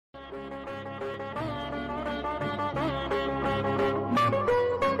Om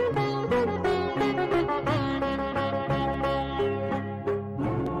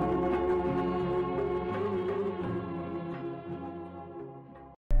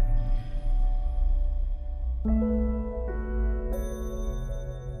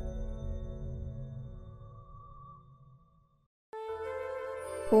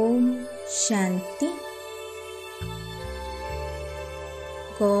Shanti.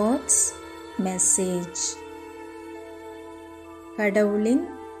 God's message. கடவுளின்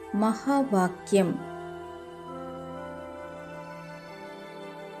மகா வாக்கியம்.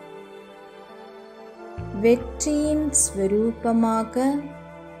 வெற்றியின் ஸ்வரூபமாக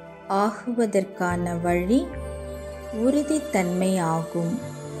ஆகுவதற்கான வழி உறுதித்தன்மையாகும்.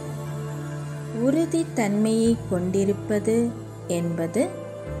 உறுதித்தன்மையை கொண்டிருப்பது என்பது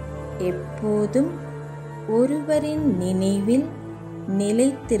எப்போதும் ஒருவரின் நினைவில்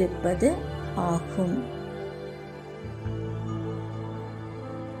நிலைத்திருப்பது ஆகும்.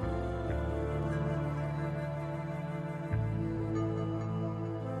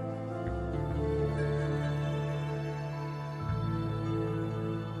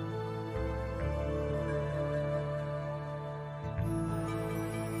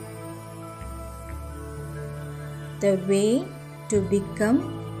 The way to become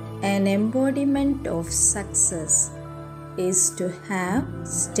an embodiment of success is to have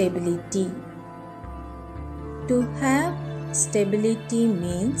stability. To have stability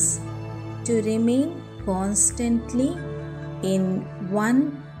means to remain constantly in one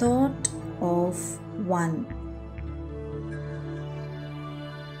thought of one.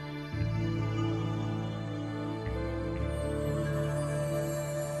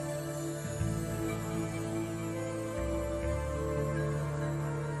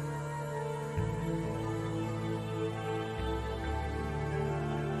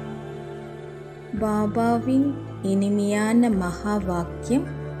 பாபாவின் இனிமையான மகா வாக்கியம்.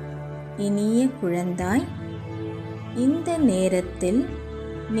 இனிய குழந்தாய், இந்த நேரத்தில்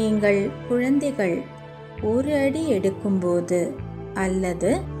நீங்கள் குழந்தைகள் ஒரு அடி எடுக்கும்போது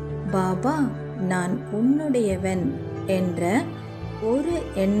அல்லது பாபா நான் உன்னுடையவன் என்ற ஒரு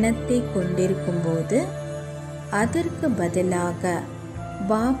எண்ணத்தை கொண்டிருக்கும்போது அதற்கு பதிலாக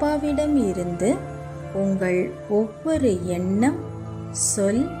பாபாவிடம் இருந்து உங்கள் ஒவ்வொரு எண்ணம்,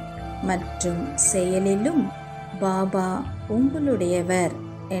 சொல் மற்றும் செயலிலும் பாபா உங்களுடையவர்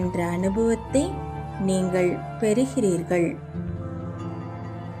என்ற அனுபவத்தை நீங்கள் பெறுகிறீர்கள்.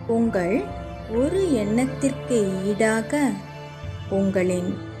 உங்கள் ஒரு எண்ணத்திற்கு ஈடாக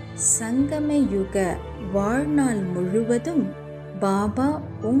உங்களின் சங்கம யுக வாழ்நாள் முழுவதும் பாபா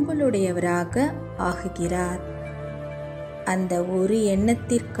உங்களுடையவராக ஆகுகிறார். அந்த ஒரு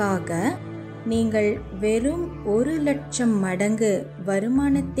எண்ணத்திற்காக நீங்கள் வெறும் 1,00,000 மடங்கு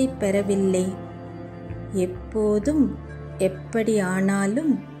வருமானத்தை பெறவில்லை. எப்போதும் எப்படி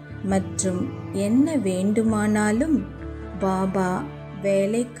ஆனாலும் மற்றும் என்ன வேண்டுமானாலும் பாபா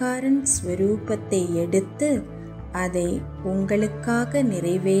வேலைக்காரன் ஸ்வரூபத்தை எடுத்து அதை உங்களுக்காக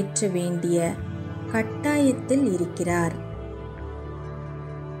நிறைவேற்ற வேண்டிய கட்டாயத்தில் இருக்கிறார்.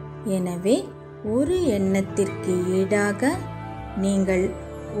 எனவே ஒரு எண்ணத்திற்கு ஈடாக நீங்கள்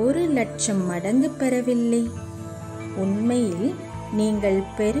 1,00,000 மடங்கு பெறவில்லை. உண்மையில் நீங்கள்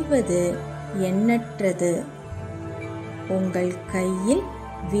பெறுவது எண்ணற்றது. உங்கள் கையில்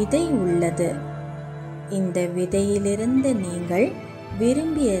விதை உள்ளது. இந்த விதையிலிருந்து நீங்கள்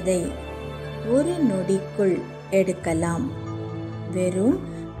விரும்பியதை ஒரு நொடிக்குள் எடுக்கலாம். வெறும்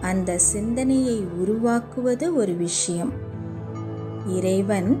அந்த சிந்தனையை உருவாக்குவது ஒரு விஷயம்.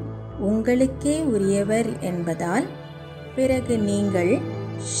 இறைவன் உங்களுக்கே உரியவர் என்பதால் பிறகு நீங்கள்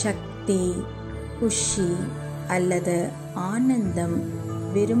சக்தி, குஷி அல்லது ஆனந்தம்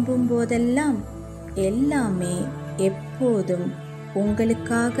விரும்பும் போதெல்லாம் எல்லாமே எப்போதும்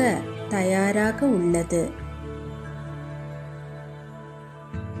உங்களுக்காக தயாராக உள்ளது.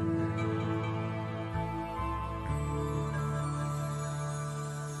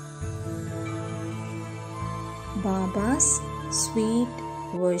 Baba's sweet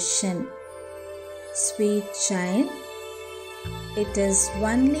version. Sweet child, it is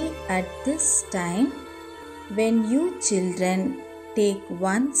only at this time when you children take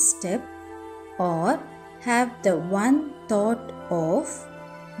one step or have the one thought of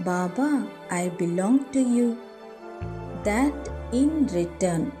Baba, I belong to you, that in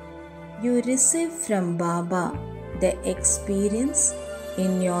return you receive from Baba the experience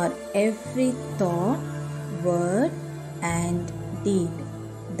in your every thought, word and deed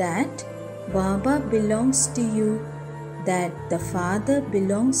that Baba belongs to you, that the Father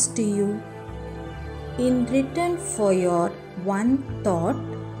belongs to you. In return for your one thought,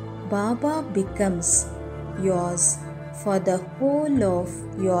 Baba becomes yours for the whole of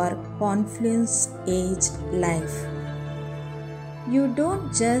your confluence age life. You don't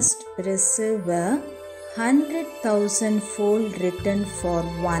just receive 100,000-fold return for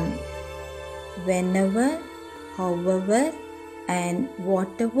one. Whenever, however, and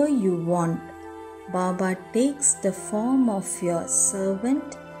whatever you want, Baba takes the form of your servant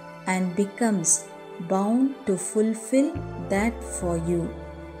and becomes bound to fulfill that for you.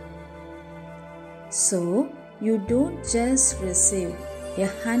 So, you don't just receive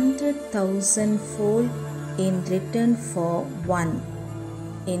 100,000-fold in return for one.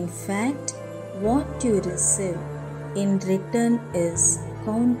 In fact, what you receive in return is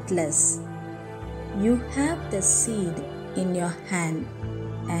countless. You have the seed in your hand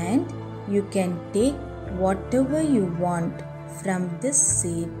and you can take whatever you want from this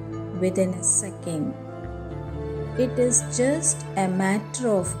seed within a second. It is just a matter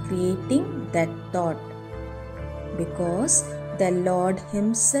of creating that thought, because the Lord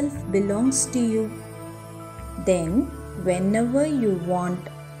Himself belongs to you. Then, whenever you want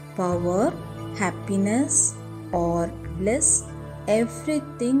power, happiness, or bliss,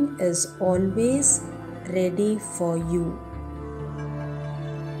 everything is always ready for you.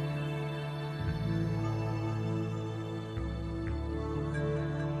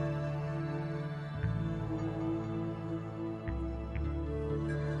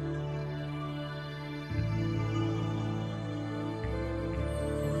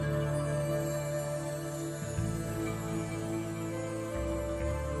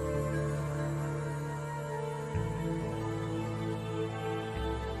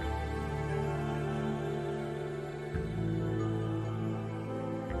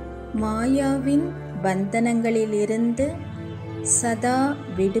 மாயாவின் பந்தனங்களிலிருந்து சதா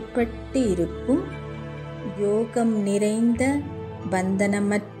விடுபட்டு இருக்கும் யோகம் நிறைந்த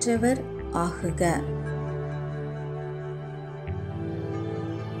பந்தனமற்றவர் ஆகுக.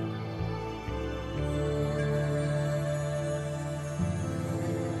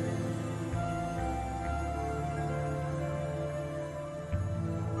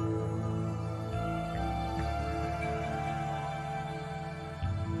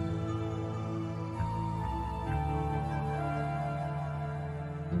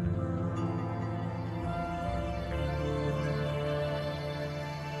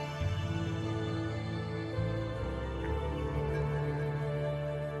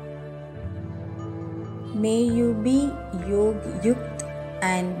 May you be Yog-Yukt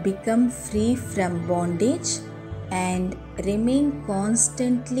and become free from bondage and remain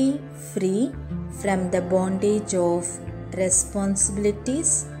constantly free from the bondage of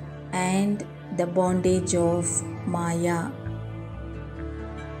responsibilities and the bondage of Maya.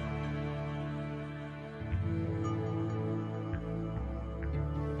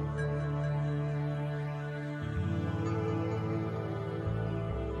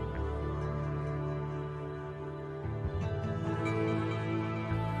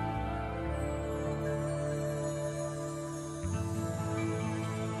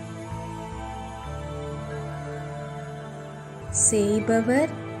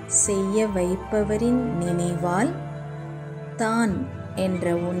 செய்பவர் செய்ய வைப்பவரின் நினைவால் தான்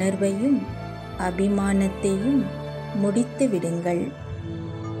என்ற உணர்வையும் அபிமானத்தையும் முடித்து விடுங்கள்.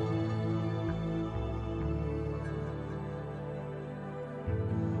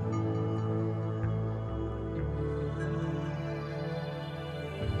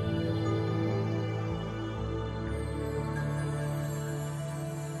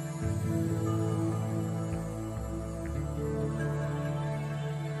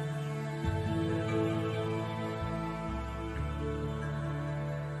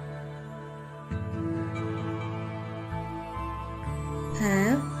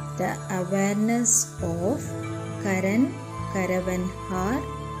 Have the awareness of Karan, Karavan, Har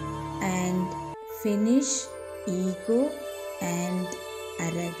and finish ego and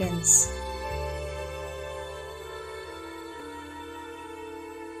arrogance.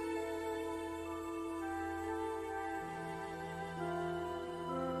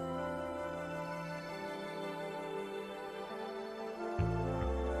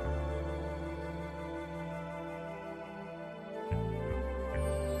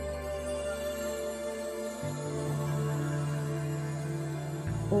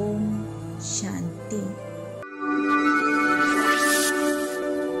 Om Shanti.